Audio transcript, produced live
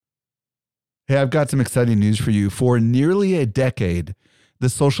Hey, I've got some exciting news for you. For nearly a decade, the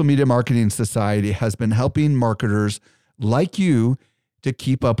Social Media Marketing Society has been helping marketers like you to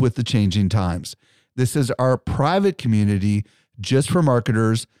keep up with the changing times. This is our private community just for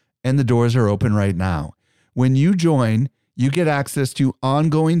marketers, and the doors are open right now. When you join, you get access to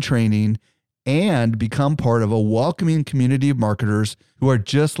ongoing training and become part of a welcoming community of marketers who are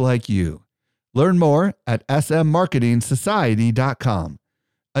just like you. Learn more at smmarketingsociety.com.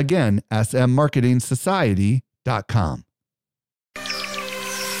 Again, smmarketingsociety.com.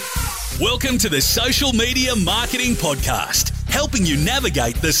 Welcome to the Social Media Marketing Podcast, helping you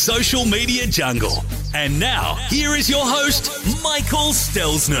navigate the social media jungle. And now, here is your host, Michael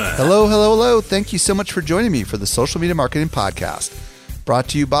Stelzner. Hello. Thank you so much for joining me for the Social Media Marketing Podcast, brought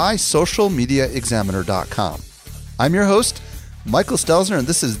to you by socialmediaexaminer.com. I'm your host, Michael Stelzner, and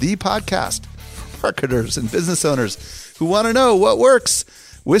this is the podcast for marketers and business owners who want to know what works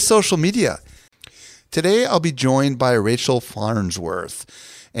with social media. Today, I'll be joined by Rachel Farnsworth.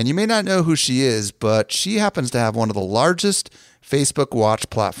 And you may not know who she is, but she happens to have one of the largest Facebook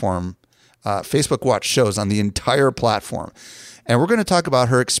Watch shows on the entire platform. And we're going to talk about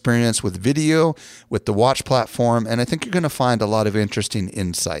her experience with video, with the Watch platform, and I think you're going to find a lot of interesting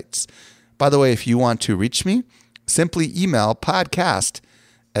insights. By the way, if you want to reach me, simply email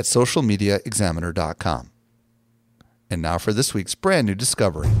podcast@socialmediaexaminer.com. And now for this week's brand new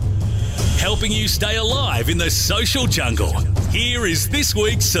discovery. Helping you stay alive in the social jungle. Here is this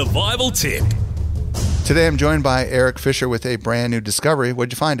week's survival tip. Today I'm joined by Eric Fisher with a brand new discovery.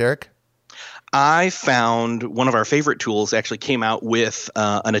 What'd you find, Eric? I found one of our favorite tools actually came out with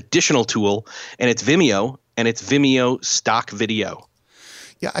an additional tool, and it's Vimeo, and it's Vimeo Stock Video.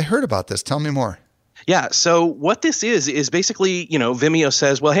 Yeah, I heard about this. Tell me more. Yeah, so what this is basically, Vimeo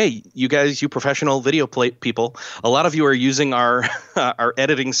says, well, hey, you guys, you professional video people, a lot of you are using our our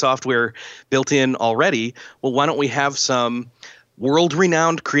editing software built in already. Well, why don't we have some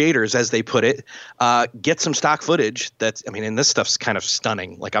world-renowned creators, as they put it, get some stock footage and this stuff's kind of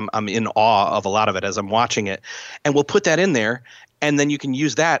stunning. Like I'm in awe of a lot of it as I'm watching it. And we'll put that in there, and then you can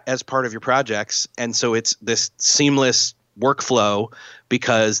use that as part of your projects. And so it's this seamless workflow,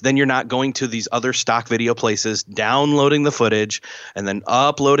 because then you're not going to these other stock video places, downloading the footage and then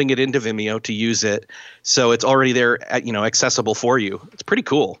uploading it into Vimeo to use it. So it's already there, accessible for you. It's pretty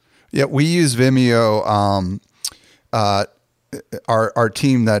cool. Yeah, we use Vimeo. Our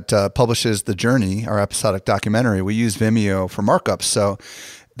team that publishes The Journey, our episodic documentary, we use Vimeo for markups. So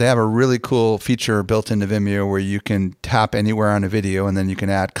they have a really cool feature built into Vimeo where you can tap anywhere on a video and then you can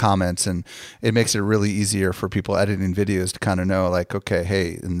add comments, and it makes it really easier for people editing videos to kind of know, like, okay,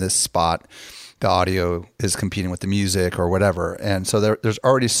 hey, in this spot, the audio is competing with the music or whatever. And so there's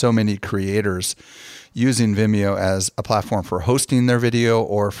already so many creators using Vimeo as a platform for hosting their video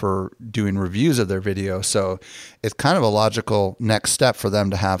or for doing reviews of their video. So it's kind of a logical next step for them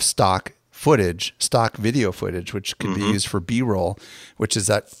to have stock video footage, which can be used for B-roll, which is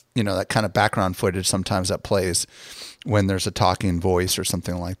that kind of background footage sometimes that plays when there's a talking voice or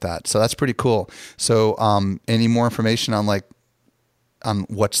something like that. So that's pretty cool. So any more information on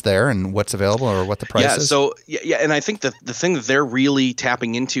what's there and what's available or what the price is? And I think the thing that they're really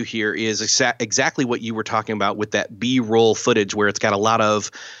tapping into here is exactly what you were talking about with that B-roll footage, where it's got a lot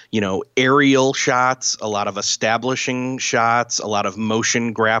of, aerial shots, a lot of establishing shots, a lot of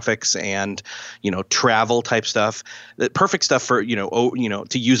motion graphics and, travel type stuff. The perfect stuff for,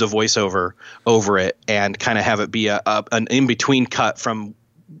 to use a voiceover over it and kind of have it be an in-between cut from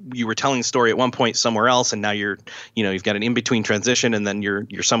you were telling a story at one point somewhere else, and now you've got an in-between transition, and then you're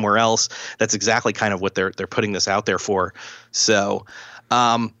somewhere else. That's exactly kind of what they're putting this out there for. So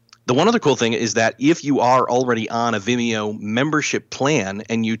the one other cool thing is that if you are already on a Vimeo membership plan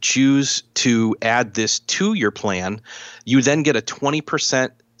and you choose to add this to your plan, you then get a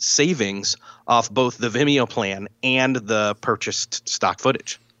 20% savings off both the Vimeo plan and the purchased stock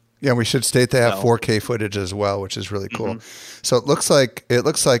footage. Yeah, we should state they have 4K footage as well, which is really cool. So it looks like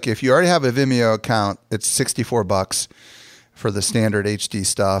if you already have a Vimeo account, it's $64 for the standard HD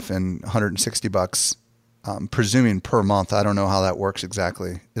stuff and $160, presuming per month. I don't know how that works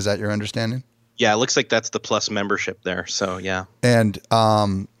exactly. Is that your understanding? Yeah, it looks like that's the Plus membership there. So yeah, and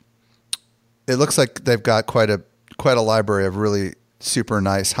it looks like they've got quite a library of really super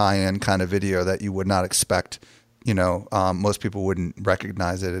nice high end kind of video that you would not expect. Most people wouldn't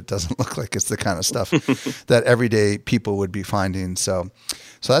recognize it. It doesn't look like it's the kind of stuff that everyday people would be finding. So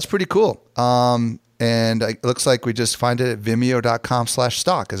that's pretty cool. And it looks like we just find it at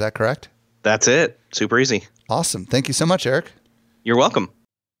vimeo.com/stock. Is that correct? That's it. Super easy. Awesome. Thank you so much, Eric. You're welcome.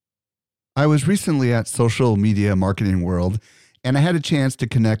 I was recently at Social Media Marketing World, and I had a chance to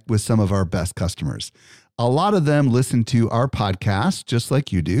connect with some of our best customers. A lot of them listen to our podcast just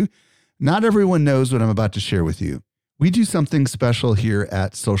like you do. Not everyone knows what I'm about to share with you. We do something special here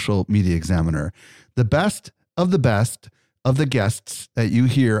at Social Media Examiner. The best of the guests that you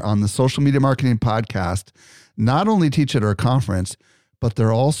hear on the Social Media Marketing Podcast not only teach at our conference, but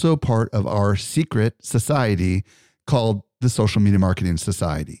they're also part of our secret society called the Social Media Marketing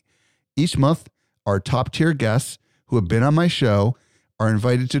Society. Each month, our top tier guests who have been on my show are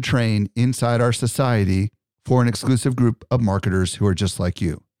invited to train inside our society for an exclusive group of marketers who are just like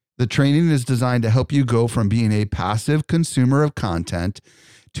you. The training is designed to help you go from being a passive consumer of content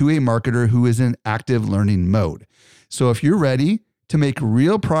to a marketer who is in active learning mode. So if you're ready to make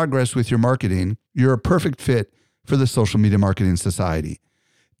real progress with your marketing, you're a perfect fit for the Social Media Marketing Society.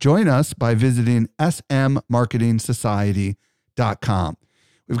 Join us by visiting smmarketingsociety.com.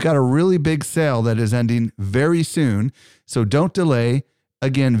 We've got a really big sale that is ending very soon, so don't delay.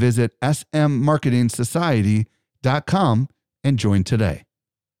 Again, visit smmarketingsociety.com and join today.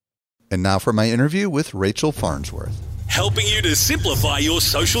 And now for my interview with Rachel Farnsworth. Helping you to simplify your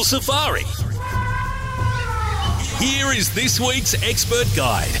social safari. Here is this week's expert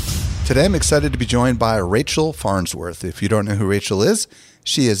guide. Today, I'm excited to be joined by Rachel Farnsworth. If you don't know who Rachel is,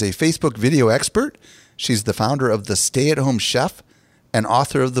 she is a Facebook video expert. She's the founder of The Stay-at-Home Chef and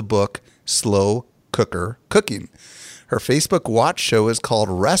author of the book Slow Cooker Cooking. Her Facebook watch show is called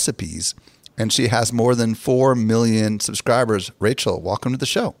Recipes, and she has more than 4 million subscribers. Rachel, welcome to the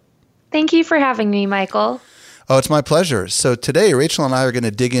show. Thank you for having me, Michael. Oh, it's my pleasure. So today, Rachel and I are going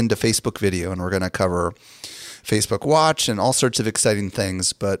to dig into Facebook video, and we're going to cover Facebook Watch and all sorts of exciting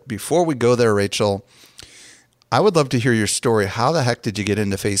things. But before we go there, Rachel, I would love to hear your story. How the heck did you get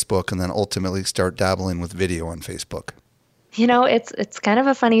into Facebook and then ultimately start dabbling with video on Facebook? You know, it's kind of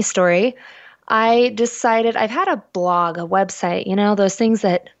a funny story. I decided I've had a blog, a website, you know, those things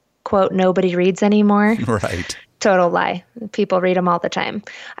that, quote, nobody reads anymore. Right. Total lie. People read them all the time.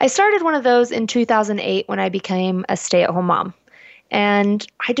 I started one of those in 2008 when I became a stay-at-home mom. And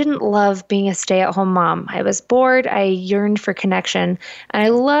I didn't love being a stay-at-home mom. I was bored. I yearned for connection. And I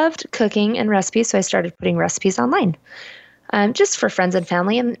loved cooking and recipes, so I started putting recipes online just for friends and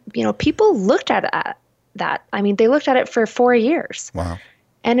family. And, you know, people looked at that. I mean, they looked at it for 4 years. Wow.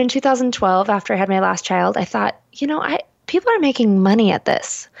 And in 2012, after I had my last child, I thought, you know, people are making money at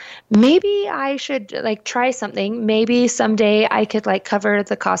this. Maybe I should try something. Maybe someday I could cover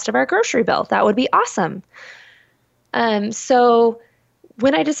the cost of our grocery bill. That would be awesome. So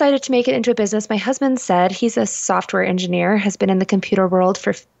when I decided to make it into a business, my husband said, he's a software engineer, has been in the computer world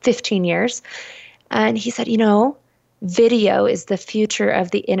for 15 years. And he said, you know, video is the future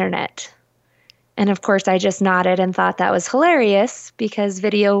of the internet. And of course, I just nodded and thought that was hilarious because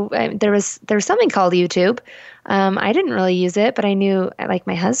video, there was something called YouTube. I didn't really use it, but I knew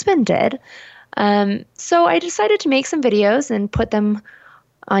my husband did. So I decided to make some videos and put them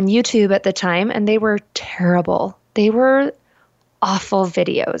on YouTube at the time, and they were terrible. They were awful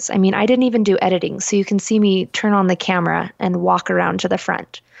videos. I mean, I didn't even do editing, so you can see me turn on the camera and walk around to the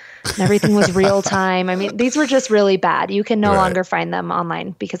front. And everything was real time. I mean, these were just really bad. You can no longer find them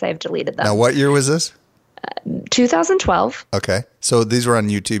online because I've deleted them. Now, what year was this? 2012. Okay. So these were on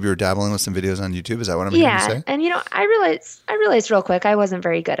YouTube. You were dabbling with some videos on YouTube. Is that what I'm hearing you say? Yeah. And, you know, I realized real quick I wasn't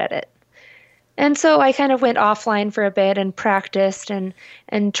very good at it. And so I kind of went offline for a bit and practiced and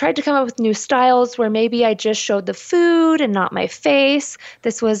tried to come up with new styles where maybe I just showed the food and not my face.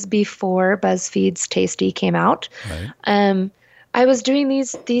 This was before BuzzFeed's Tasty came out. Right. I was doing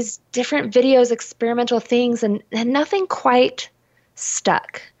these different videos, experimental things, and nothing quite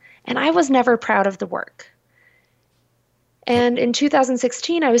stuck. And I was never proud of the work. And in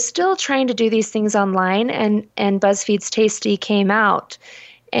 2016, I was still trying to do these things online, and BuzzFeed's Tasty came out.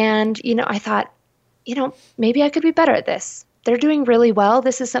 And, you know, I thought, you know, maybe I could be better at this. They're doing really well.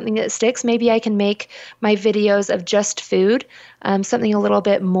 This is something that sticks. Maybe I can make my videos of just food something a little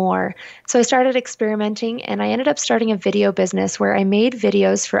bit more. So I started experimenting, and I ended up starting a video business where I made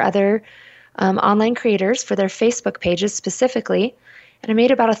videos for other online creators for their Facebook pages specifically. And I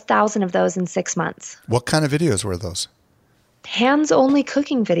made about 1,000 of those in 6 months. What kind of videos were those? Hands-only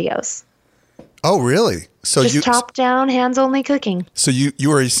cooking videos. Oh, really? So just top-down, hands-only cooking. So you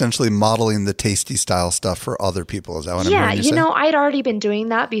were essentially modeling the Tasty style stuff for other people. Is that what I'm hearing you say? Yeah, you know, I'd already been doing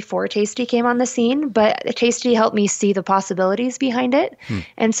that before Tasty came on the scene, but Tasty helped me see the possibilities behind it.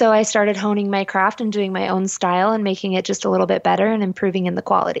 And so I started honing my craft and doing my own style and making it just a little bit better and improving in the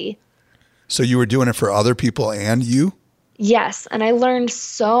quality. So you were doing it for other people and you? Yes, and I learned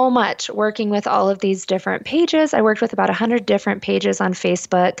so much working with all of these different pages. I worked with about 100 different pages on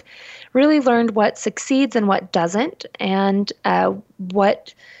Facebook, really learned what succeeds and what doesn't, and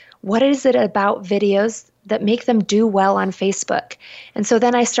what is it about videos that make them do well on Facebook. And so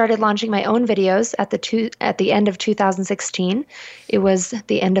then I started launching my own videos at the end of 2016. It was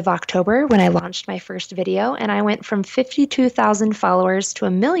the end of October when I launched my first video, and I went from 52,000 followers to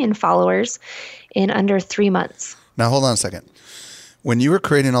 1 million followers in under 3 months. Now, hold on a second. When you were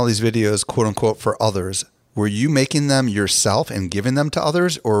creating all these videos, quote unquote, for others, were you making them yourself and giving them to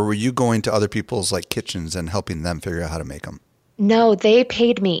others, or were you going to other people's like kitchens and helping them figure out how to make them? No, they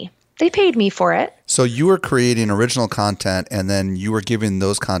paid me. They paid me for it. So you were creating original content, and then you were giving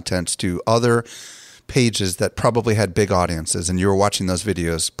those contents to other pages that probably had big audiences, and you were watching those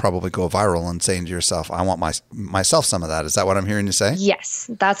videos probably go viral and saying to yourself, I want myself some of that. Is that what I'm hearing you say? Yes,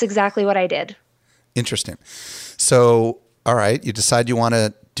 that's exactly what I did. Interesting. So, all right, you decide you want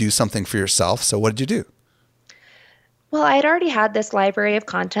to do something for yourself. So what did you do? Well, I had already had this library of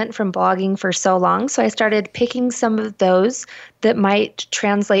content from blogging for so long, so I started picking some of those that might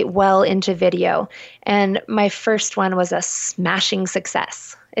translate well into video. And my first one was a smashing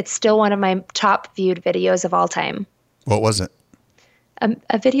success. It's still one of my top viewed videos of all time. What was it?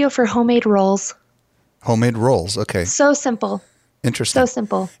 A video for homemade rolls. Homemade rolls. Okay. So simple. Interesting. So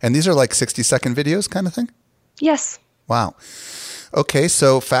simple. And these are like 60-second videos kind of thing? Yes. Wow. Okay,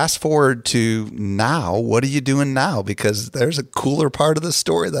 so fast forward to now. What are you doing now? Because there's a cooler part of the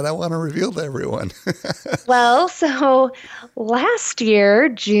story that I want to reveal to everyone. Well, so last year,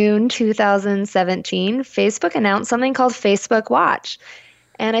 June 2017, Facebook announced something called Facebook Watch.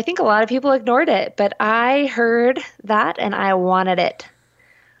 And I think a lot of people ignored it, but I heard that and I wanted it.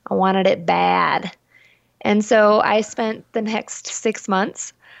 I wanted it bad. And so I spent the next 6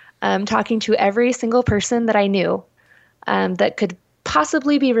 months talking to every single person that I knew that could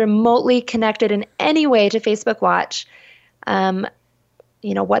possibly be remotely connected in any way to Facebook Watch,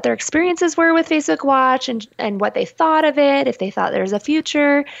 what their experiences were with Facebook Watch and what they thought of it, if they thought there was a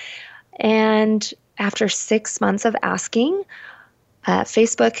future. And after 6 months of asking,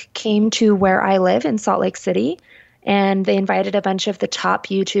 Facebook came to where I live in Salt Lake City, and they invited a bunch of the top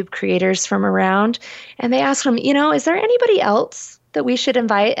YouTube creators from around, and they asked them, is there anybody else that we should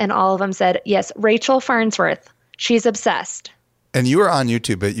invite? And all of them said, yes, Rachel Farnsworth. She's obsessed. And you were on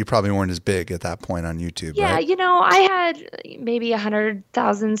YouTube, but you probably weren't as big at that point on YouTube, yeah, right? I had maybe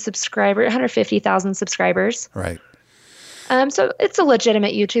 100,000 subscribers, 150,000 subscribers. Right. So it's a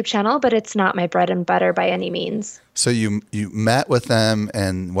legitimate YouTube channel, but it's not my bread and butter by any means. So you met with them,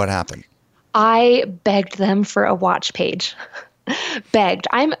 and what happened? I begged them for a watch page. Begged.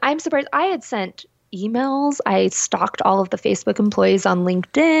 I'm surprised. I had sent emails. I stalked all of the Facebook employees on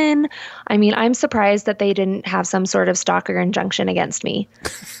LinkedIn. I mean, I'm surprised that they didn't have some sort of stalker injunction against me.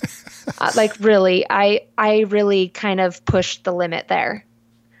 Really, I really kind of pushed the limit there.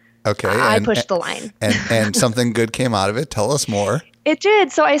 Okay. I pushed the line. And something good came out of it. Tell us more. It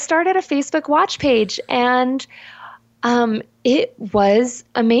did. So I started a Facebook watch page, and it was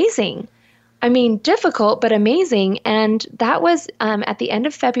amazing. I mean, difficult, but amazing. And that was at the end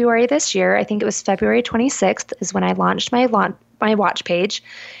of February this year. I think it was February 26th is when I launched my watch page.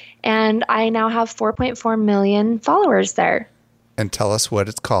 And I now have 4.4 million followers there. And tell us what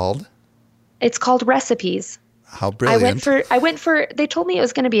it's called. It's called Recipes. How brilliant. I went for, they told me it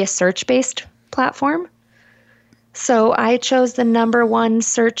was going to be a search-based platform. So I chose the number one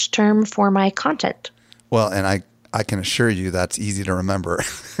search term for my content. Well, and I can assure you that's easy to remember.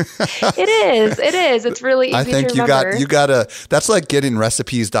 It is. It's really easy to remember. I think you got that's like getting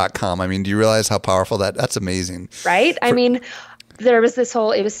recipes.com. I mean, do you realize how powerful that's amazing? Right? I mean, there was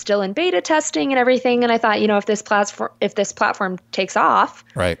it was still in beta testing and everything. And I thought, if this platform takes off,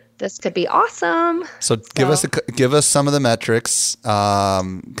 right, this could be awesome. So give us some of the metrics,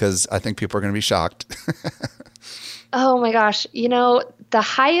 because I think people are going to be shocked. Oh my gosh. The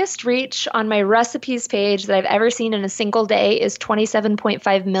highest reach on my recipes page that I've ever seen in a single day is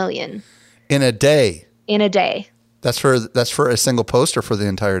 27.5 million. In a day? In a day. That's for a single post or for the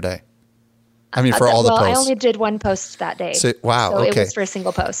entire day? I mean, for all the posts. Well, I only did one post that day. So, wow, so okay. It was for a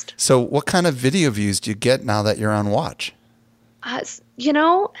single post. So what kind of video views do you get now that you're on Watch?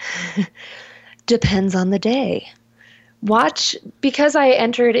 Depends on the day. Watch, because I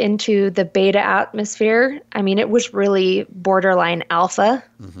entered into the beta atmosphere, I mean, it was really borderline alpha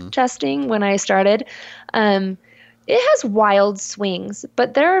testing when I started. It has wild swings,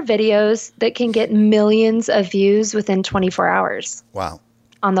 but there are videos that can get millions of views within 24 hours. Wow.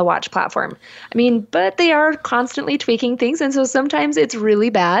 on the Watch platform. I mean, but they are constantly tweaking things. And so sometimes it's really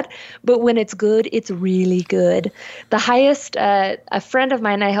bad, but when it's good, it's really good. The highest, a friend of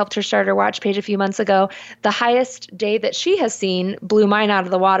mine, I helped her start her Watch page a few months ago. The highest day that she has seen blew mine out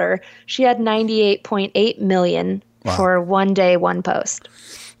of the water. She had 98.8 million for one day, one post.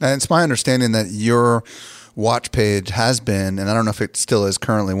 And it's my understanding that your Watch page has been, and I don't know if it still is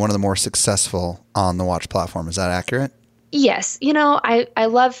currently, one of the more successful on the Watch platform. Is that accurate? Yes. I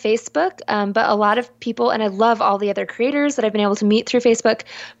love Facebook, but a lot of people, and I love all the other creators that I've been able to meet through Facebook,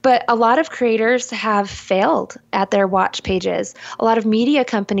 but a lot of creators have failed at their Watch pages. A lot of media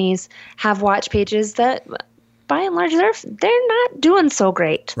companies have Watch pages that, by and large, they're not doing so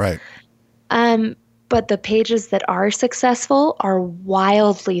great. Right. But the pages that are successful are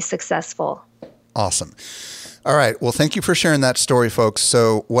wildly successful. Awesome. All right. Well, thank you for sharing that story, folks.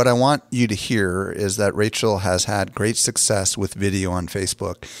 So what I want you to hear is that Rachel has had great success with video on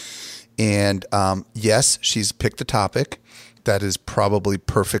Facebook. And yes, she's picked a topic that is probably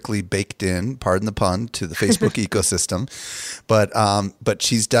perfectly baked in, pardon the pun, to the Facebook ecosystem. But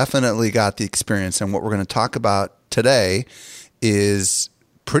she's definitely got the experience. And what we're going to talk about today is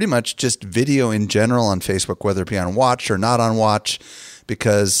pretty much just video in general on Facebook, whether it be on Watch or not on Watch,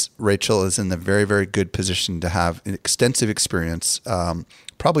 because Rachel is in the very, very good position to have an extensive experience,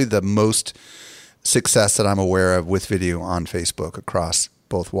 probably the most success that I'm aware of with video on Facebook across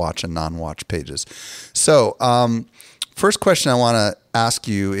both Watch and non-Watch pages. So first question I want to ask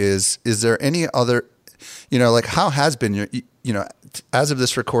you is there any other, like how has been your, as of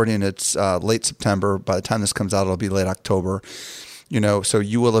this recording, it's late September. By the time this comes out, it'll be late October. So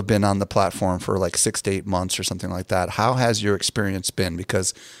you will have been on the platform for like 6 to 8 months or something like that. How has your experience been?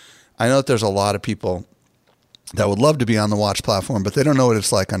 Because I know that there's a lot of people that would love to be on the Watch platform, but they don't know what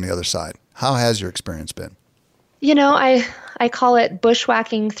it's like on the other side. How has your experience been? I call it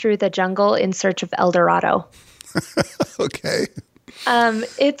bushwhacking through the jungle in search of El Dorado. Okay.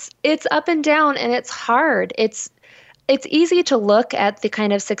 It's up and down, and it's hard. It's easy to look at the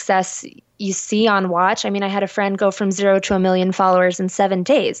kind of success you see on Watch. I mean, I had a friend go from 0 to 1 million followers in 7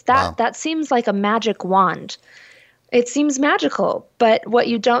 days. That seems like a magic wand. It seems magical, but what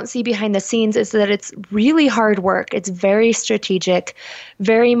you don't see behind the scenes is that it's really hard work. It's very strategic,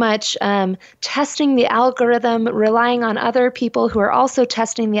 very much testing the algorithm, relying on other people who are also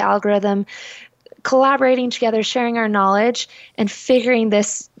testing the algorithm, collaborating together, sharing our knowledge, and figuring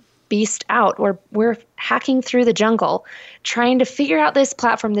this beast out. We're hacking through the jungle, trying to figure out this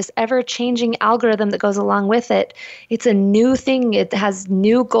platform, this ever-changing algorithm that goes along with it. It's a new thing. It has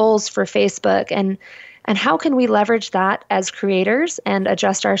new goals for Facebook. And how can we leverage that as creators and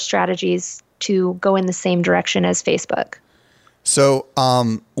adjust our strategies to go in the same direction as Facebook? So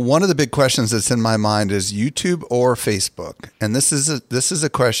one of the big questions that's in my mind is YouTube or Facebook? And this is a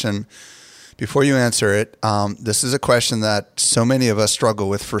question. Before you answer it, this is a question that so many of us struggle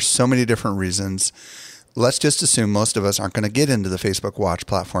with for so many different reasons. Let's just assume most of us aren't going to get into the Facebook Watch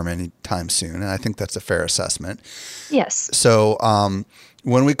platform anytime soon, and I think that's a fair assessment. Yes. So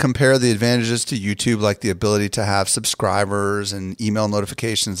when we compare the advantages to YouTube, like the ability to have subscribers and email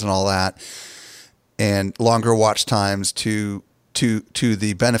notifications and all that, and longer watch times to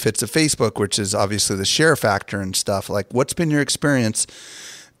the benefits of Facebook, which is obviously the share factor and stuff, like what's been your experience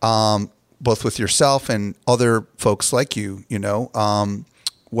both with yourself and other folks like you,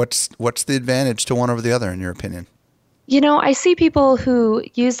 what's the advantage to one over the other in your opinion? I see people who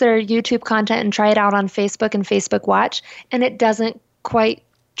use their YouTube content and try it out on Facebook and Facebook Watch, and it doesn't quite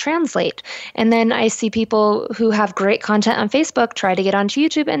translate. And then I see people who have great content on Facebook try to get onto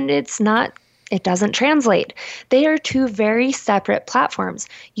YouTube, and it doesn't translate. They are two very separate platforms.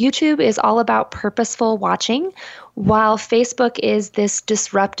 YouTube is all about purposeful watching, while Facebook is this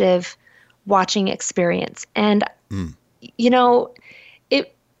disruptive watching experience. And,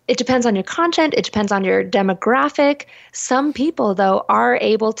 it depends on your content. It depends on your demographic. Some people, though, are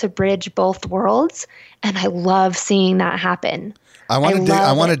able to bridge both worlds. And I love seeing that happen. I want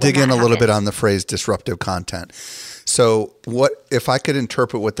to dig in a little bit on the phrase disruptive content. So if I could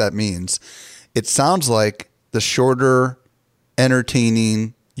interpret what that means, it sounds like the shorter,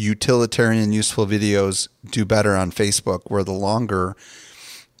 entertaining, utilitarian, useful videos do better on Facebook, where the longer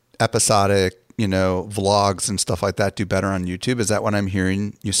episodic, vlogs and stuff like that do better on YouTube. Is that what I'm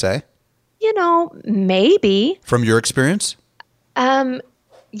hearing you say? Maybe. From your experience?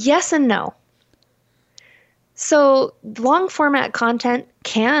 Yes and no. So long format content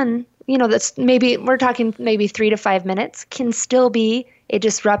can, that's we're talking maybe 3 to 5 minutes, can still be a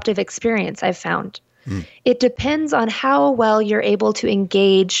disruptive experience, I've found. It depends on how well you're able to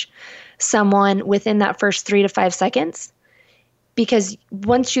engage someone within that first 3 to 5 seconds. because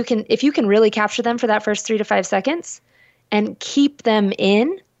if you can really capture them for that first 3 to 5 seconds and keep them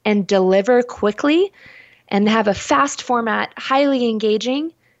in and deliver quickly and have a fast format, highly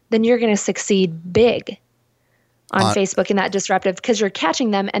engaging, then you're going to succeed big on Facebook in that disruptive, because you're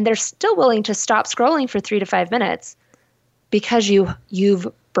catching them and they're still willing to stop scrolling for 3 to 5 minutes because you've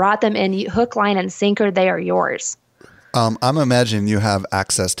brought them in, hook, line, and sinker. They are yours. I'm imagining you have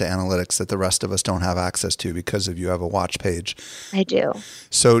access to analytics that the rest of us don't have access to because you have a watch page. I do.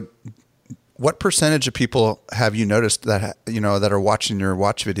 So what percentage of people have you noticed that, that are watching your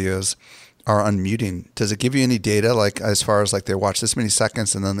watch videos are unmuting? Does it give you any data, like as far as like they watch this many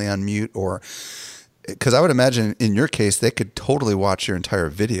seconds and then they unmute? Or because I would imagine in your case, they could totally watch your entire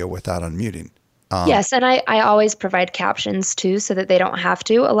video without unmuting. Yes. And I always provide captions too, so that they don't have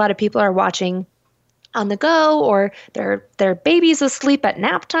to. A lot of people are watching on the go, or their baby's asleep at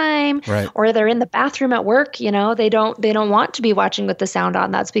nap time, right, or they're in the bathroom at work. They don't want to be watching with the sound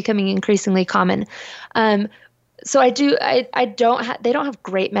on. That's becoming increasingly common. So they don't have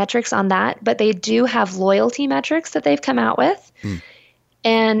great metrics on that, but they do have loyalty metrics that they've come out with.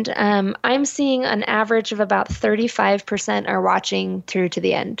 And I'm seeing an average of about 35% are watching through to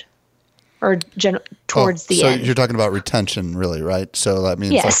the end, or towards the end. So you're talking about retention, really, right? So that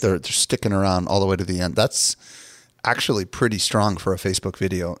means like they're sticking around all the way to the end. That's actually pretty strong for a Facebook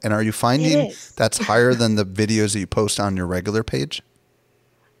video. And are you finding that's higher than the videos that you post on your regular page?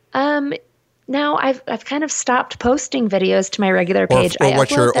 Now I've kind of stopped posting videos to my regular page. Or what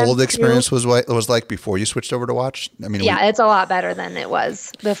your old experience was like before you switched over to watch? I mean, it's a lot better than it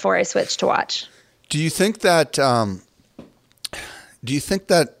was before I switched to watch. Do you think that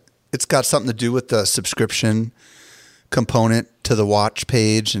it's got something to do with the subscription component to the watch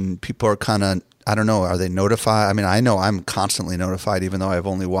page, and people are kind of, I don't know, are they notified? I mean, I know I'm constantly notified, even though I've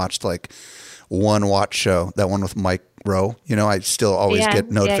only watched like one watch show, that one with Mike Rowe. I still always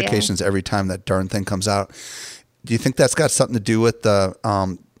get notifications every time that darn thing comes out. Do you think that's got something to do with the,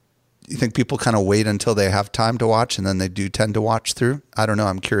 you think people kind of wait until they have time to watch and then they do tend to watch through? I don't know.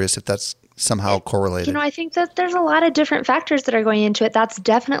 I'm curious if that's somehow correlated. I think that there's a lot of different factors that are going into it. That's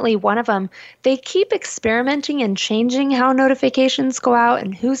definitely one of them. They keep experimenting and changing how notifications go out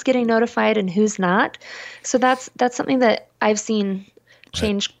and who's getting notified and who's not. So that's something that I've seen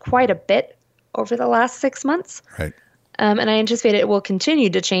change quite a bit over the last 6 months. Right. And I anticipate it will continue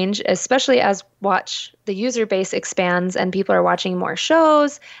to change, especially as the user base expands and people are watching more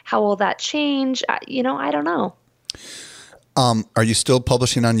shows. How will that change? I don't know. Are you still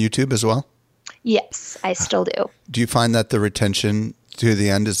publishing on YouTube as well? Yes, I still do. Do you find that the retention to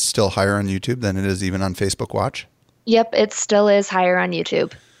the end is still higher on YouTube than it is even on Facebook Watch? Yep, it still is higher on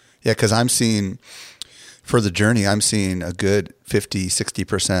YouTube. Yeah, because I'm seeing, for the journey, I'm seeing a good 50,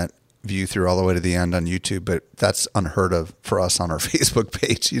 60% view through all the way to the end on YouTube, but that's unheard of for us on our Facebook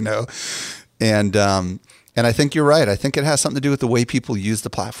page, And I think you're right. I think it has something to do with the way people use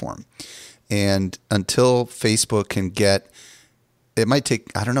the platform. And until Facebook can it might take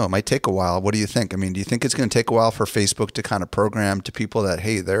a while. What do you think? I mean, do you think it's going to take a while for Facebook to kind of program to people that,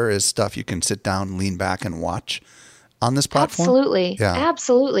 hey, there is stuff you can sit down, lean back and watch on this platform? Absolutely. Yeah.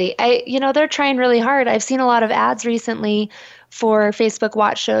 Absolutely. They're trying really hard. I've seen a lot of ads recently for Facebook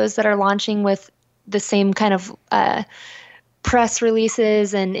Watch shows that are launching with the same kind of press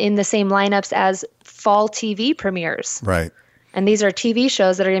releases and in the same lineups as fall TV premieres. Right. And these are TV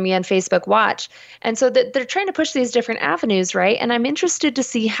shows that are going to be on Facebook Watch. And so they're trying to push these different avenues, right? And I'm interested to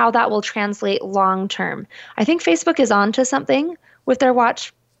see how that will translate long term. I think Facebook is onto something with their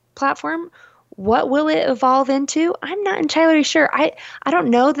watch platform. What will it evolve into? I'm not entirely sure. I don't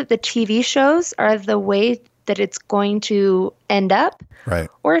know that the TV shows are the way that it's going to end up. Right.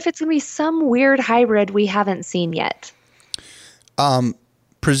 Or if it's going to be some weird hybrid we haven't seen yet.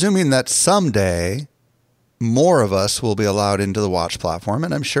 Presuming that someday more of us will be allowed into the watch platform,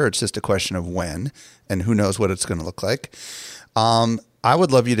 and I'm sure it's just a question of when, and who knows what it's going to look like. I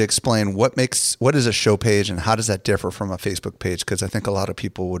would love you to explain what is a show page and how does that differ from a Facebook page? Because I think a lot of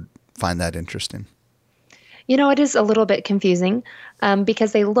people would find that interesting. It is a little bit confusing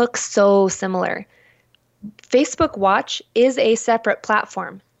because they look so similar. Facebook Watch is a separate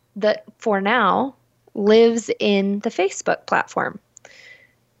platform that for now lives in the Facebook platform,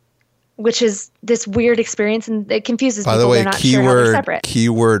 which is this weird experience, and it confuses people. By the way, they're not sure how they're separate.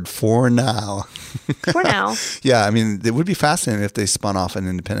 Keyword for now. For now. Yeah, I mean, it would be fascinating if they spun off an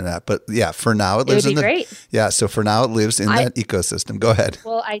independent app, but yeah, for now it lives in the. Great. Yeah, so for now it lives in that ecosystem. Go ahead.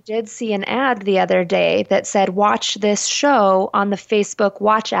 Well, I did see an ad the other day that said, "Watch this show on the Facebook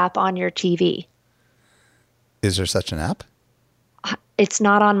Watch app on your TV." Is there such an app? It's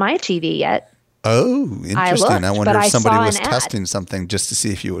not on my TV yet. Oh, interesting. I wonder but if I somebody saw was an ad. testing something just to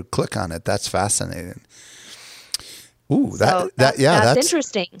see if you would click on it. That's fascinating. Ooh, So that's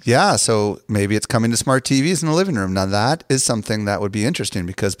interesting. Yeah, so maybe it's coming to smart TVs in the living room. Now that is something that would be interesting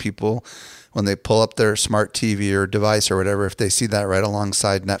because people, when they pull up their smart TV or device or whatever, if they see that right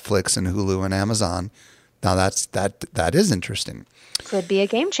alongside Netflix and Hulu and Amazon, now that is interesting. Could be a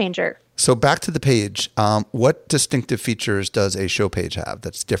game changer. So back to the page. What distinctive features does a show page have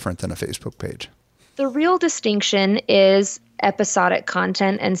that's different than a Facebook page? The real distinction is episodic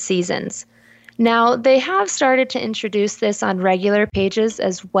content and seasons. Now, they have started to introduce this on regular pages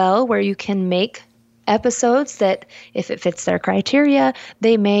as well, where you can make episodes that, if it fits their criteria,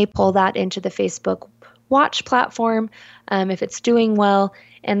 they may pull that into the Facebook Watch platform if it's doing well,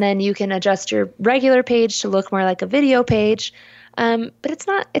 and then you can adjust your regular page to look more like a video page. But it's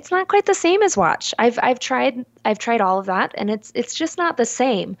not quite the same as Watch. I've tried all of that, and it's just not the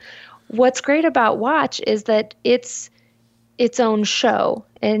same. What's great about Watch is that it's its own show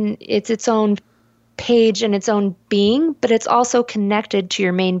and it's its own page and its own being, but it's also connected to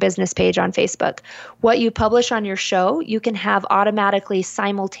your main business page on Facebook. What you publish on your show, you can have automatically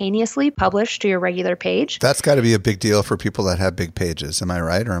simultaneously published to your regular page. That's got to be a big deal for people that have big pages. Am I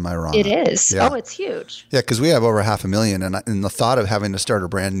right or am I wrong? It is. Yeah. Oh, it's huge. Yeah, because we have over 500,000, and the thought of having to start a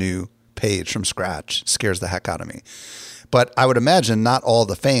brand new page from scratch scares the heck out of me. But I would imagine not all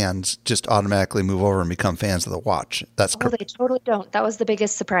the fans just automatically move over and become fans of the Watch. That's Oh, they totally don't. That was the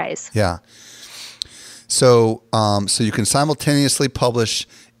biggest surprise. Yeah. So you can simultaneously publish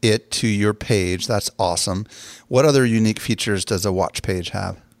it to your page. That's awesome. What other unique features does a Watch page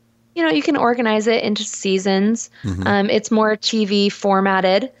have? You know, you can organize it into seasons. It's more TV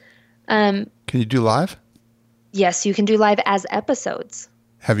formatted. Can you do live? Yes, you can do live as episodes.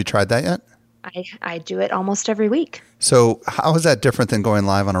 Have you tried that yet? I do it almost every week. So how is that different than going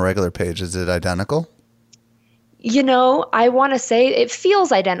live on a regular page? Is it identical? You know, I want to say it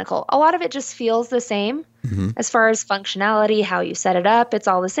feels identical. A lot of it just feels the same as far as functionality, how you set it up. It's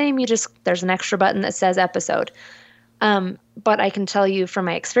all the same. There's an extra button that says episode. But I can tell you from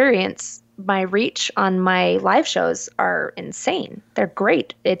my experience, my reach on my live shows are insane. They're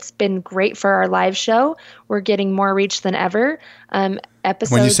great. It's been great for our live show. We're getting more reach than ever.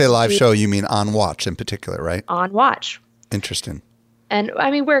 Episodes. When you say live show, you mean on Watch in particular, right? On Watch. Interesting. And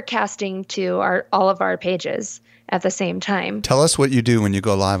I mean, we're casting to all of our pages at the same time. Tell us what you do when you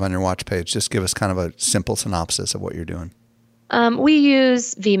go live on your Watch page. Just give us kind of a simple synopsis of what you're doing. We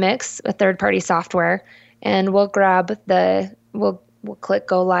use vMix, a third-party software, and we'll grab we'll click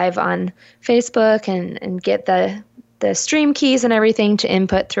go live on Facebook and get the stream keys and everything to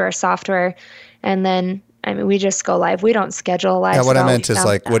input through our software. And then, I mean, we just go live. We don't schedule live. Yeah, what I meant is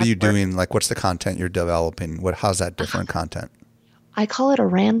like, what are you doing? Like, what's the content you're developing? How's that different content? I call it a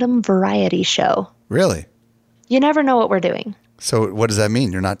random variety show. Really? You never know what we're doing. So what does that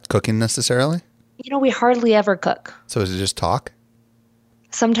mean? You're not cooking necessarily? You know, we hardly ever cook. So is it just talk?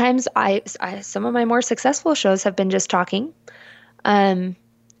 Sometimes some of my more successful shows have been just talking,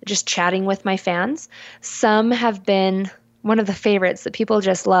 just chatting with my fans. Some have been one of the favorites that people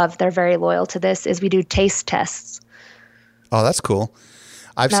just love. They're very loyal to this is we do taste tests. Oh, that's cool.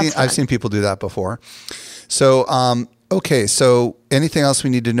 I've seen people do that before. So, okay. So anything else we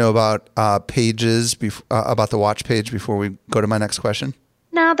need to know about pages, about the Watch page before we go to my next question?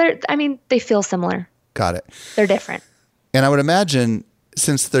 No, they feel similar. Got it. They're different. And I would imagine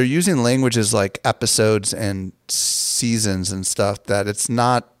since they're using languages like episodes and seasons and stuff, that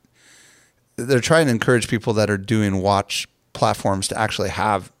they're trying to encourage people that are doing Watch platforms to actually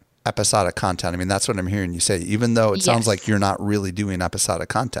have episodic content. I mean, that's what I'm hearing you say, even though it sounds like you're not really doing episodic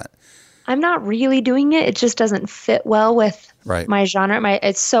content. I'm not really doing it. It just doesn't fit well with my genre.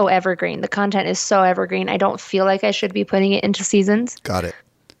 It's so evergreen. The content is so evergreen. I don't feel like I should be putting it into seasons. Got it.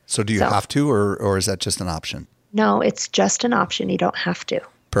 So do you have to, or is that just an option? No, it's just an option. You don't have to.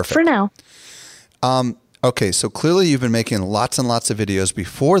 Perfect. For now. Okay, so clearly you've been making lots and lots of videos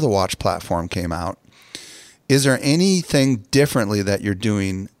before the Watch platform came out. Is there anything differently that you're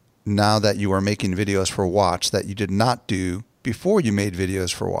doing now that you are making videos for Watch that you did not do before you made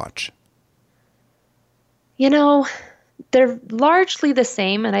videos for Watch? You know, they're largely the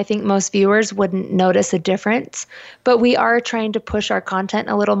same, and I think most viewers wouldn't notice a difference, but we are trying to push our content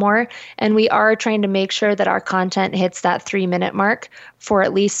a little more, and we are trying to make sure that our content hits that 3-minute mark for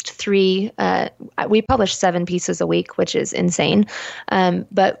at least three. We publish 7 pieces a week, which is insane,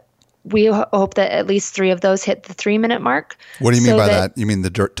 but we hope that at least 3 of those hit the 3-minute mark. What do you mean by that? You mean the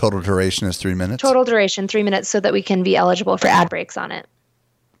total duration is 3 minutes? Total duration, 3 minutes, so that we can be eligible for ad breaks on it.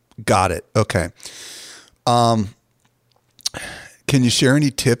 Got it. Okay. Can you share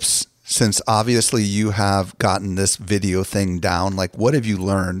any tips since obviously you have gotten this video thing down, like what have you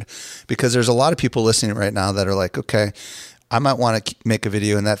learned? Because there's a lot of people listening right now that are like, okay, I might want to make a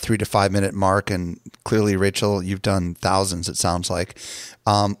video in that 3 to 5 minute mark. And clearly, Rachel, you've done thousands, it sounds like.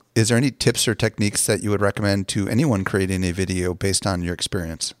 Is there any tips or techniques that you would recommend to anyone creating a video based on your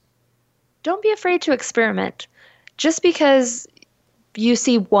experience? Don't be afraid to experiment. Just because you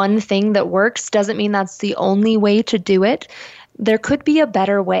see one thing that works doesn't mean that's the only way to do it. There could be a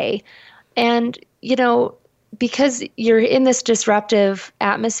better way. And, because you're in this disruptive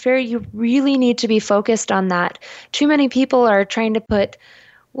atmosphere, you really need to be focused on that. Too many people are trying to put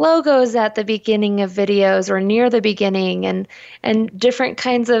logos at the beginning of videos or near the beginning and different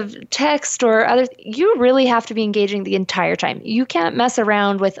kinds of text or other. You really have to be engaging the entire time. You can't mess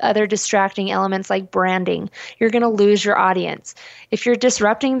around with other distracting elements like branding. You're going to lose your audience. If you're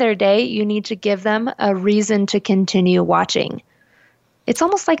disrupting their day, you need to give them a reason to continue watching. It's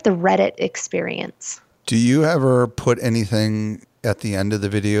almost like the Reddit experience. Do you ever put anything at the end of the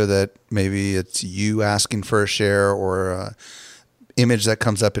video that maybe it's you asking for a share or a image that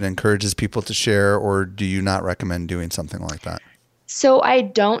comes up and encourages people to share, or do you not recommend doing something like that? So I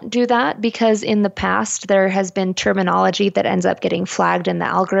don't do that because in the past there has been terminology that ends up getting flagged in the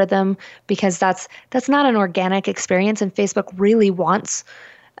algorithm because that's not an organic experience, and Facebook really wants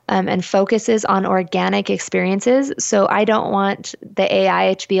and focuses on organic experiences. So I don't want the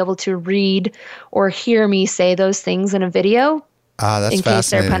AI to be able to read or hear me say those things in a video that's in case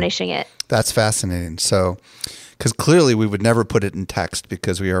they're punishing it. That's fascinating. So, because clearly we would never put it in text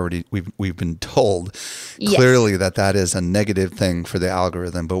because we've been told clearly that is a negative thing for the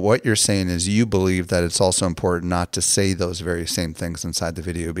algorithm. But what you're saying is you believe that it's also important not to say those very same things inside the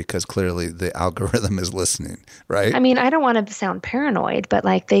video because clearly the algorithm is listening, right? I mean, I don't want to sound paranoid, but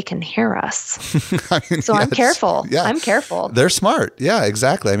like they can hear us. So I'm careful. Yeah. I'm careful. They're smart. Yeah,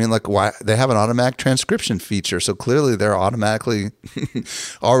 exactly. I mean, like why they have an automatic transcription feature. So clearly they're automatically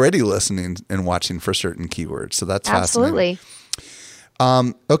already listening and watching for certain keywords. So that's absolutely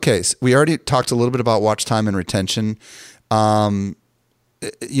fascinating. Okay, so we already talked a little bit about watch time and retention. The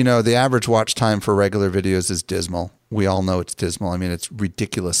average watch time for regular videos is dismal. We all know it's dismal. I mean, it's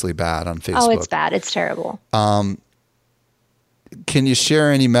ridiculously bad on Facebook. Oh, it's bad. It's terrible. Can you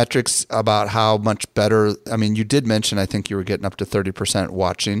share any metrics about how much better? I mean, you did mention, I think you were getting up to 30%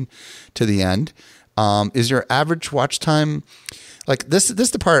 watching to the end. Is your average watch time... Like this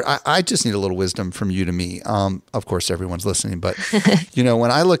is the part I just need a little wisdom from you to me. Of course, everyone's listening, but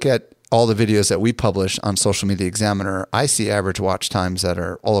when I look at all the videos that we publish on Social Media Examiner, I see average watch times that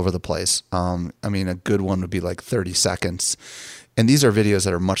are all over the place. I mean, a good one would be like 30 seconds. And these are videos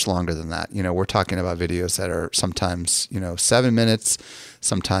that are much longer than that. We're talking about videos that are sometimes, 7 minutes,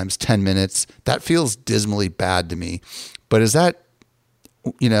 sometimes 10 minutes. That feels dismally bad to me. But is that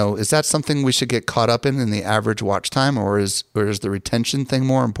something we should get caught up in the average watch time, or is the retention thing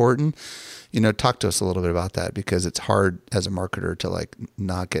more important? Talk to us a little bit about that because it's hard as a marketer to like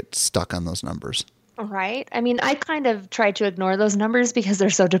not get stuck on those numbers. Right. I mean, I kind of try to ignore those numbers because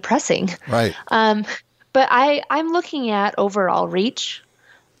they're so depressing. Right. But I'm looking at overall reach.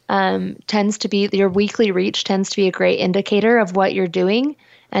 Tends to be your weekly reach tends to be a great indicator of what you're doing.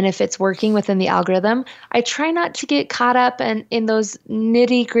 And if it's working within the algorithm, I try not to get caught up in those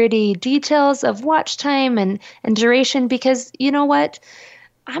nitty gritty details of watch time and duration because you know what?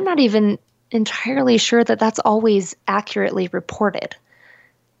 I'm not even entirely sure that that's always accurately reported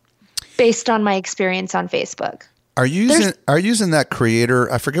based on my experience on Facebook. Are you using that creator?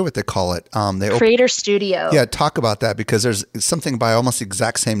 I forget what they call it. Creator Studio. Yeah, talk about that because there's something by almost the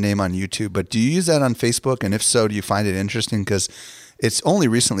exact same name on YouTube. But do you use that on Facebook? And if so, do you find it interesting? Because it's only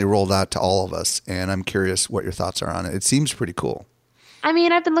recently rolled out to all of us, and I'm curious what your thoughts are on it. It seems pretty cool. I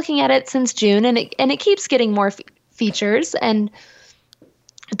mean, I've been looking at it since June, and it keeps getting more features, and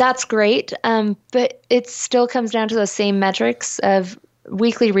that's great. But it still comes down to those same metrics of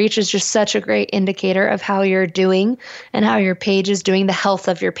weekly reach is just such a great indicator of how you're doing and how your page is doing, the health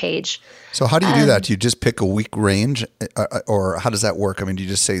of your page. So how do you do that? Do you just pick a week range, or how does that work? I mean, do you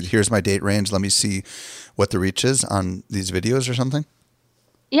just say, here's my date range, let me see what the reach is on these videos or something?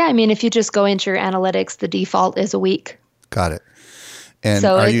 Yeah, I mean, if you just go into your analytics, the default is a week. Got it. And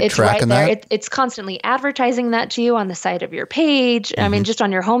so are you it's tracking right there. that? It's constantly advertising that to you on the side of your page. Mm-hmm. I mean, just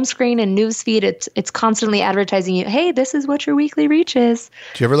on your home screen and newsfeed, it's constantly advertising you, hey, this is what your weekly reach is.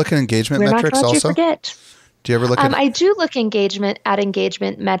 Do you ever look at engagement We're metrics not also? You forget. Do you ever look at I do look at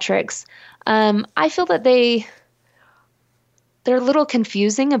engagement metrics. I feel that they're a little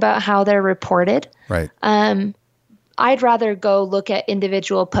confusing about how they're reported. Right. I'd rather go look at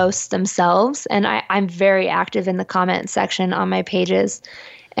individual posts themselves, and I'm very active in the comment section on my pages.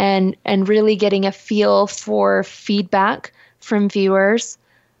 and really getting a feel for feedback from viewers,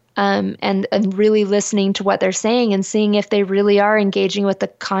 and really listening to what they're saying and seeing if they really are engaging with the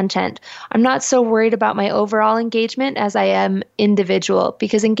content. I'm not so worried about my overall engagement as I am individual,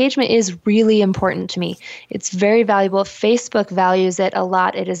 because engagement is really important to me. It's very valuable. Facebook values it a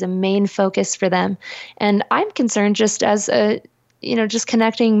lot. It is a main focus for them. And I'm concerned just as just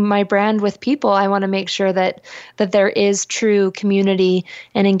connecting my brand with people. I want to make sure that there is true community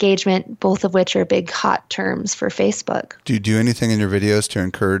and engagement, both of which are big hot terms for Facebook. Do you do anything in your videos to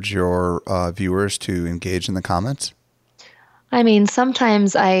encourage your viewers to engage in the comments? I mean,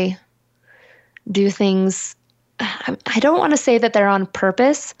 sometimes I do things, I don't want to say that they're on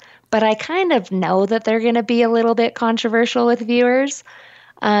purpose, but I kind of know that they're going to be a little bit controversial with viewers.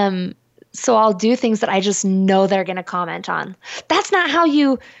 So I'll do things that I just know they're going to comment on. That's not how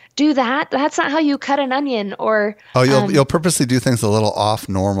you do that. That's not how you cut an onion. Or you'll purposely do things a little off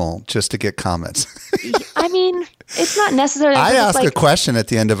normal just to get comments. I mean, it's not necessarily. I ask a question at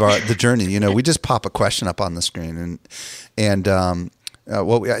the end of the journey. We just pop a question up on the screen, and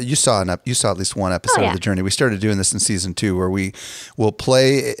you saw at least one episode of the journey. We started doing this in season 2, where we will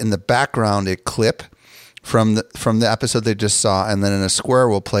play in the background a clip from the episode they just saw, and then in a square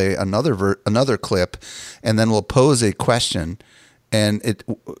we'll play another clip, and then we'll pose a question. And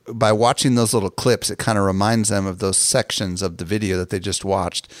by watching those little clips, it kind of reminds them of those sections of the video that they just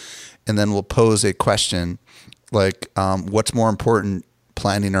watched. And then we'll pose a question like, what's more important,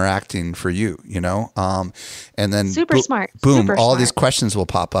 planning or acting for you? And then smart. Boom, Super all smart. these questions will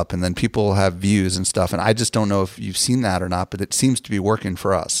pop up, and then people have views and stuff. And I just don't know if you've seen that or not, but it seems to be working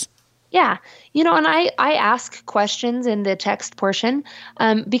for us. Yeah. And I ask questions in the text portion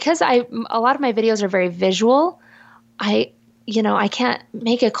because a lot of my videos are very visual. I can't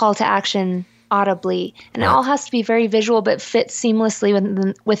make a call to action audibly, and it all has to be very visual but fit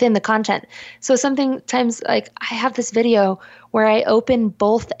seamlessly within the content. So sometimes, like, I have this video where I open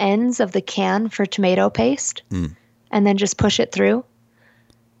both ends of the can for tomato paste and then just push it through.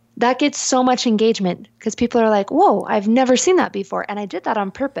 That gets so much engagement because people are like, whoa, I've never seen that before. And I did that on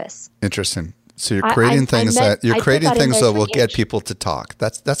purpose. Interesting. So you're creating things that will get people to talk.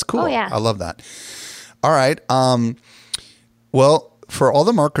 That's cool. Oh, yeah. I love that. All right. Well, for all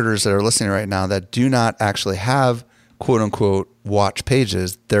the marketers that are listening right now that do not actually have quote unquote watch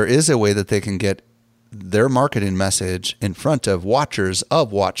pages, there is a way that they can get their marketing message in front of watchers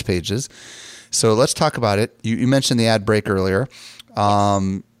of watch pages. So let's talk about it. You mentioned the ad break earlier.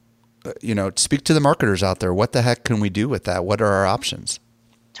 Speak to the marketers out there. What the heck can we do with that? What are our options?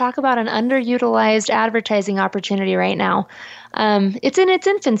 Talk about an underutilized advertising opportunity right now. It's in its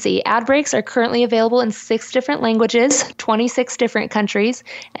infancy. Ad breaks are currently available in 6 different languages, 26 different countries,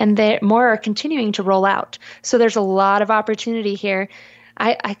 and more are continuing to roll out. So there's a lot of opportunity here.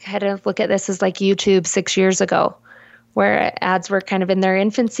 I kind of look at this as like YouTube 6 years ago, where ads were kind of in their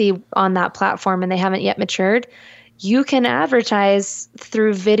infancy on that platform and they haven't yet matured. You can advertise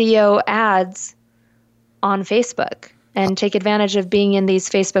through video ads on Facebook and take advantage of being in these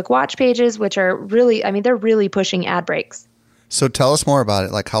Facebook watch pages, which are really, they're really pushing ad breaks. So tell us more about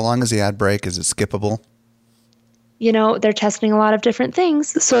it. Like, how long is the ad break? Is it skippable? They're testing a lot of different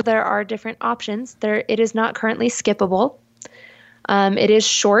things. So there are different options. It is not currently skippable. It is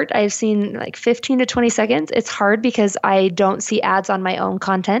short. I've seen like 15 to 20 seconds. It's hard because I don't see ads on my own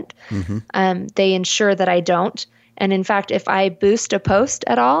content. Mm-hmm. They ensure that I don't. And in fact, if I boost a post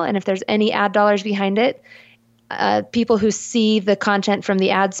at all, and if there's any ad dollars behind it, people who see the content from the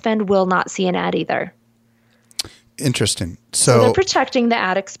ad spend will not see an ad either. Interesting. So they're protecting the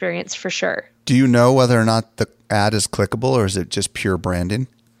ad experience for sure. Do you know whether or not the ad is clickable, or is it just pure branding?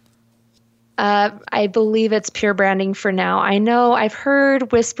 I believe it's pure branding for now. I know I've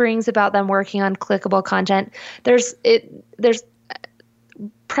heard whisperings about them working on clickable content. There's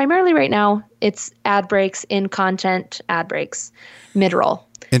primarily right now, it's ad breaks, in content ad breaks, mid-roll.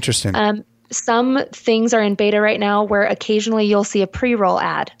 Interesting. Some things are in beta right now where occasionally you'll see a pre-roll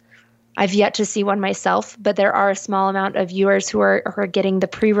ad. I've yet to see one myself, but there are a small amount of viewers who are getting the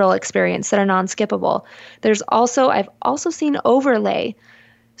pre-roll experience that are non-skippable. I've also seen overlay.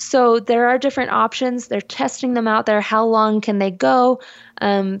 So there are different options. They're testing them out there. How long can they go?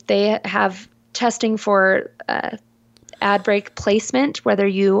 They have testing for ad break placement, whether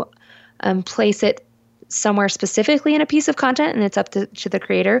you place it somewhere specifically in a piece of content and it's up to the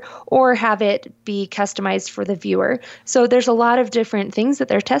creator, or have it be customized for the viewer. So there's a lot of different things that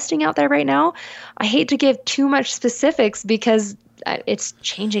they're testing out there right now. I hate to give too much specifics because it's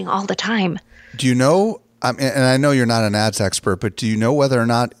changing all the time. Do you know, and I know you're not an ads expert, but do you know whether or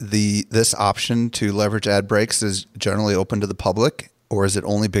not this option to leverage ad breaks is generally open to the public? or is it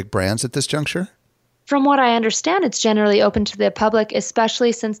only big brands at this juncture? From what I understand, it's generally open to the public,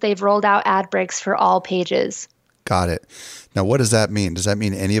 especially since they've rolled out ad breaks for all pages. Got it. Now, what does that mean? Does that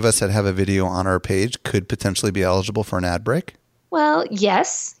mean any of us that have a video on our page could potentially be eligible for an ad break? Well,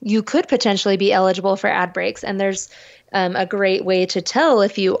 yes, you could potentially be eligible for ad breaks, and there's a great way to tell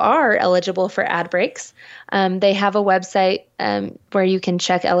if you are eligible for ad breaks. They have a website where you can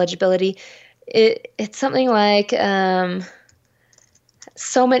check eligibility. It's something like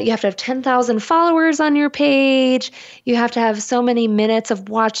so many. You have to have 10,000 followers on your page. You have to have so many minutes of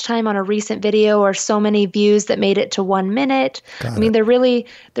watch time on a recent video, or so many views that made it to 1 minute. Got I mean, it.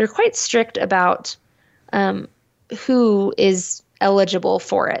 they're quite strict about who is eligible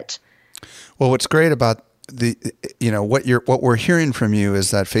for it. Well, what's great about what we're hearing from you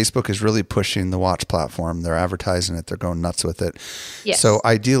is that Facebook is really pushing the Watch platform. They're advertising it. They're going nuts with it. Yes. So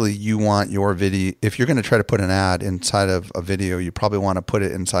ideally, you want your video, if you're going to try to put an ad inside of a video, you probably want to put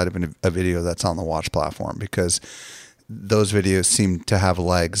it inside of a video that's on the Watch platform, because those videos seem to have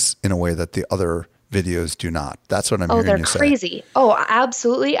legs in a way that the other videos do not. That's what I'm hearing you say. Oh, they're crazy. Oh,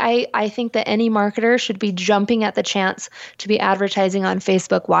 absolutely. I think that any marketer should be jumping at the chance to be advertising on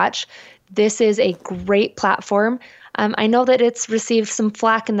Facebook Watch. This is a great platform. I know that it's received some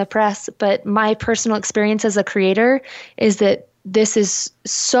flack in the press, but my personal experience as a creator is that this is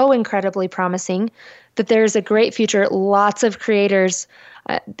so incredibly promising, that there's a great future. Lots of creators,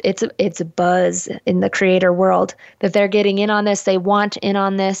 it's a buzz in the creator world that they're getting in on this. They want in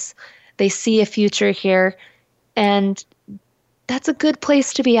on this. They see a future here, and that's a good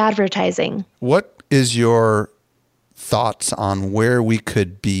place to be advertising. What is your thoughts on where we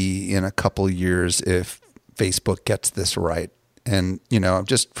could be in a couple years if Facebook gets this right? And,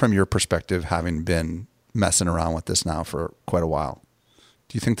 just from your perspective, having been messing around with this now for quite a while,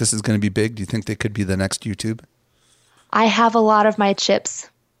 do you think this is going to be big? Do you think they could be the next YouTube? I have a lot of my chips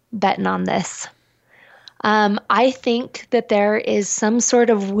betting on this. I think that there is some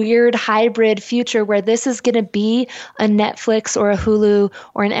sort of weird hybrid future where this is going to be a Netflix or a Hulu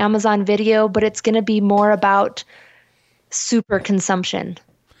or an Amazon Video, but it's going to be more about super consumption.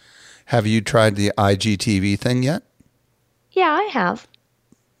 Have you tried the IGTV thing yet? Yeah, I have.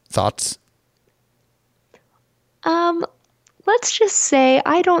 Thoughts? Let's just say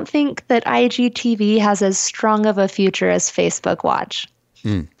I don't think that IGTV has as strong of a future as Facebook Watch.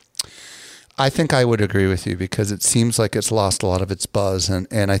 I think I would agree with you, because it seems like it's lost a lot of its buzz.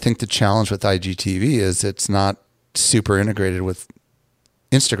 And I think the challenge with IGTV is it's not super integrated with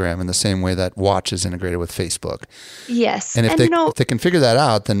Instagram in the same way that Watch is integrated with Facebook. Yes. And if they can figure that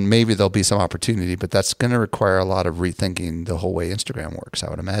out, then maybe there'll be some opportunity, but that's going to require a lot of rethinking the whole way Instagram works, I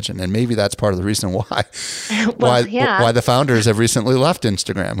would imagine. And maybe that's part of the reason why why the founders have recently left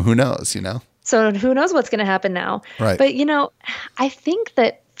Instagram. Who knows, So who knows what's going to happen now. Right. But, I think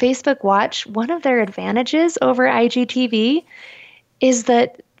that Facebook Watch, one of their advantages over IGTV is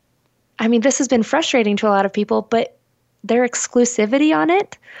that, this has been frustrating to a lot of people, but their exclusivity on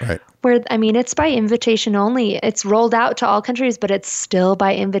it, right, where, it's by invitation only. It's rolled out to all countries, but it's still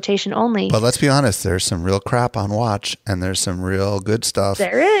by invitation only. But let's be honest, there's some real crap on Watch, and there's some real good stuff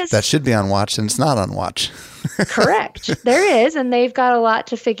there is that should be on Watch, and it's not on Watch. Correct. There is, and they've got a lot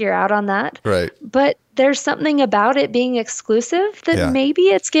to figure out on that. Right. But there's something about it being exclusive that maybe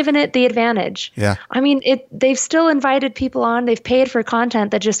it's given it the advantage. Yeah. They've still invited people on. They've paid for content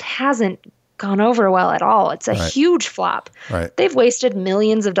that just hasn't gone over well at all. It's a huge flop. Right. They've wasted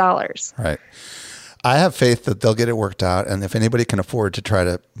millions of dollars. Right. I have faith that they'll get it worked out. And if anybody can afford to try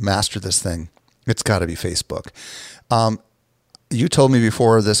to master this thing, it's got to be Facebook. You told me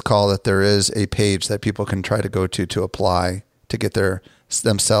before this call that there is a page that people can try to go to apply to get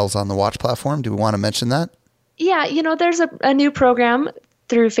themselves on the Watch platform. Do we want to mention that? Yeah. There's a new program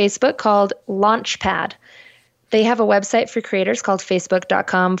through Facebook called Launchpad. They have a website for creators called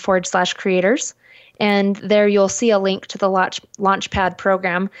facebook.com/creators. And there you'll see a link to the Launchpad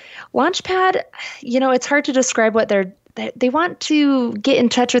program. Launchpad, it's hard to describe what they want to get in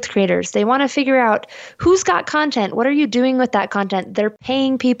touch with creators. They want to figure out who's got content. What are you doing with that content? They're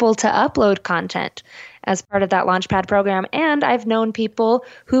paying people to upload content as part of that Launchpad program. And I've known people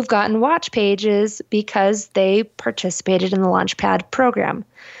who've gotten watch pages because they participated in the Launchpad program.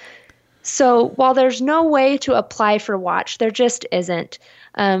 So while there's no way to apply for Watch, there just isn't.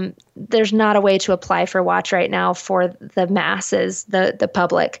 There's not a way to apply for Watch right now for the masses, the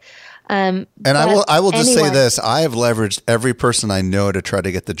public. And I will just say this: I have leveraged every person I know to try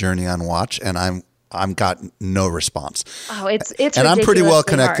to get the journey on Watch, and I'm got no response. Oh, it's and I'm pretty well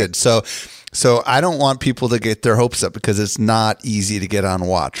connected. Hard. So I don't want people to get their hopes up, because it's not easy to get on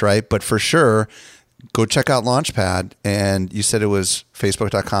Watch, right? But for sure, go check out Launchpad. And you said it was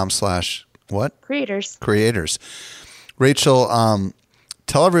facebook.com/what? Creators. Rachel,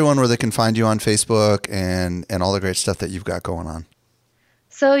 tell everyone where they can find you on Facebook and all the great stuff that you've got going on.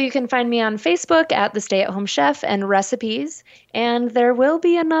 So you can find me on Facebook at The Stay at Home Chef and Recipes. And there will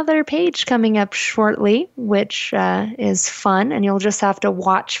be another page coming up shortly, which is fun. And you'll just have to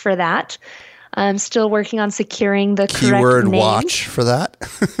watch for that. I'm still working on securing the correct keyword name. Watch for that.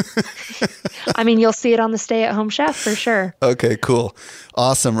 I mean, you'll see it on The Stay at Home Chef for sure. Okay, cool.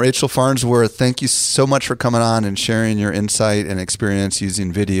 Awesome. Rachel Farnsworth, thank you so much for coming on and sharing your insight and experience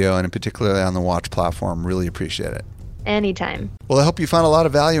using video, and particularly on the Watch platform. Really appreciate it. Anytime. Well, I hope you found a lot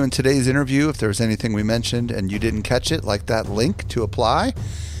of value in today's interview. If there was anything we mentioned and you didn't catch it, like that link to apply,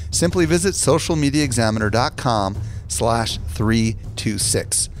 simply visit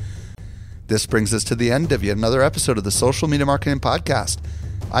socialmediaexaminer.com/326. This brings us to the end of yet another episode of the Social Media Marketing Podcast.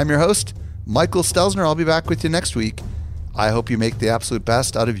 I'm your host, Michael Stelzner. I'll be back with you next week. I hope you make the absolute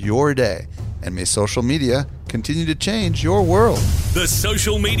best out of your day, and may social media continue to change your world. The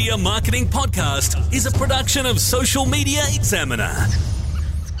Social Media Marketing Podcast is a production of Social Media Examiner.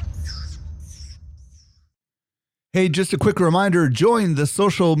 Hey, just a quick reminder, join the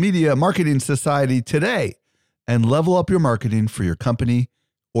Social Media Marketing Society today and level up your marketing for your company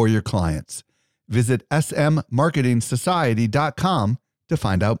or your clients. Visit smmarketingsociety.com to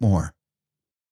find out more.